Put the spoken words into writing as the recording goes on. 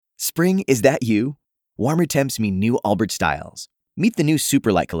Spring, is that you? Warmer temps mean new Allbirds styles. Meet the new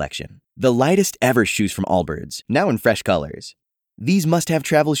Superlight collection, the lightest ever shoes from Allbirds, now in fresh colors. These must-have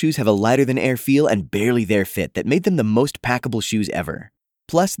travel shoes have a lighter-than-air feel and barely there fit that made them the most packable shoes ever.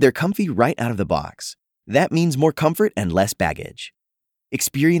 Plus, they're comfy right out of the box. That means more comfort and less baggage.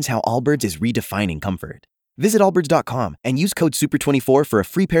 Experience how Allbirds is redefining comfort. Visit allbirds.com and use code SUPER24 for a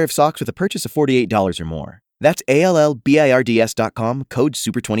free pair of socks with a purchase of $48 or more. That's ALLBIRDS.com, code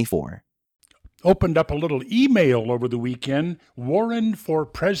SUPER24. Opened up a little email over the weekend. Warren for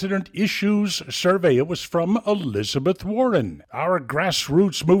President Issues survey. It was from Elizabeth Warren. Our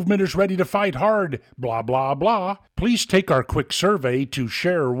grassroots movement is ready to fight hard. Blah, blah, blah. Please take our quick survey to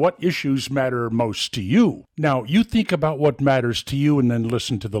share what issues matter most to you. Now, you think about what matters to you and then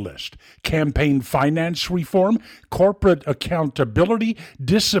listen to the list. Campaign finance reform, corporate accountability,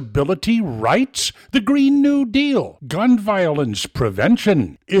 disability rights, the Green New Deal, gun violence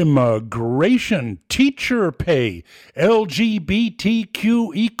prevention, immigration, teacher pay,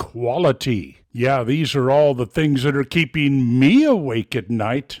 LGBTQ equality. Yeah, these are all the things that are keeping me awake at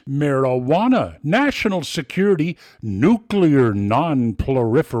night. Marijuana, national security, nuclear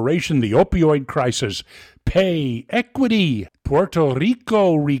non-proliferation, the opioid crisis, pay equity, Puerto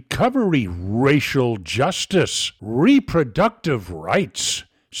Rico recovery, racial justice, reproductive rights,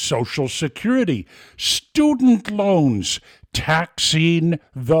 Social Security, student loans, taxing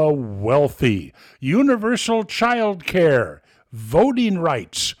the wealthy, universal child care, voting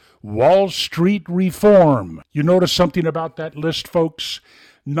rights, Wall Street reform. You notice something about that list, folks?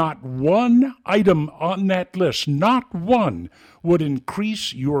 Not one item on that list, not one, would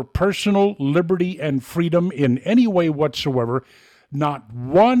increase your personal liberty and freedom in any way whatsoever. Not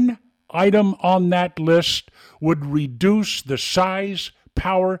one item on that list would reduce the size,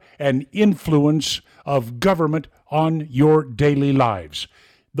 power, and influence of government on your daily lives.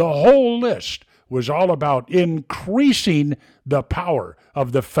 The whole list was all about increasing the power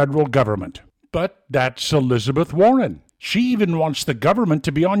of the federal government. But that's Elizabeth Warren. She even wants the government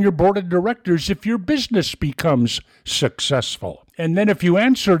to be on your board of directors if your business becomes successful. And then if you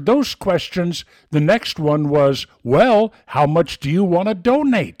answered those questions, the next one was, well, how much do you want to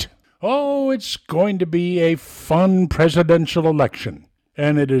donate? Oh, it's going to be a fun presidential election.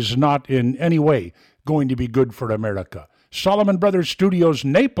 And it is not in any way going to be good for America. Solomon Brothers Studios,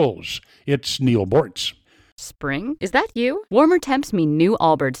 Naples. It's Neil Bortz. Spring? Is that you? Warmer temps mean new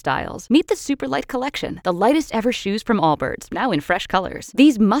Allbirds styles. Meet the Superlight collection, the lightest ever shoes from Allbirds, now in fresh colors.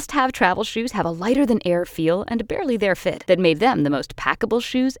 These must-have travel shoes have a lighter-than-air feel and a barely-there fit that made them the most packable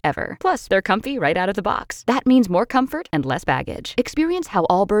shoes ever. Plus, they're comfy right out of the box. That means more comfort and less baggage. Experience how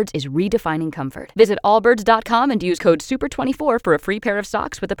Allbirds is redefining comfort. Visit allbirds.com and use code SUPER24 for a free pair of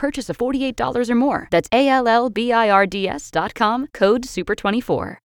socks with a purchase of $48 or more. That's ALLBIRDS.com, code SUPER24.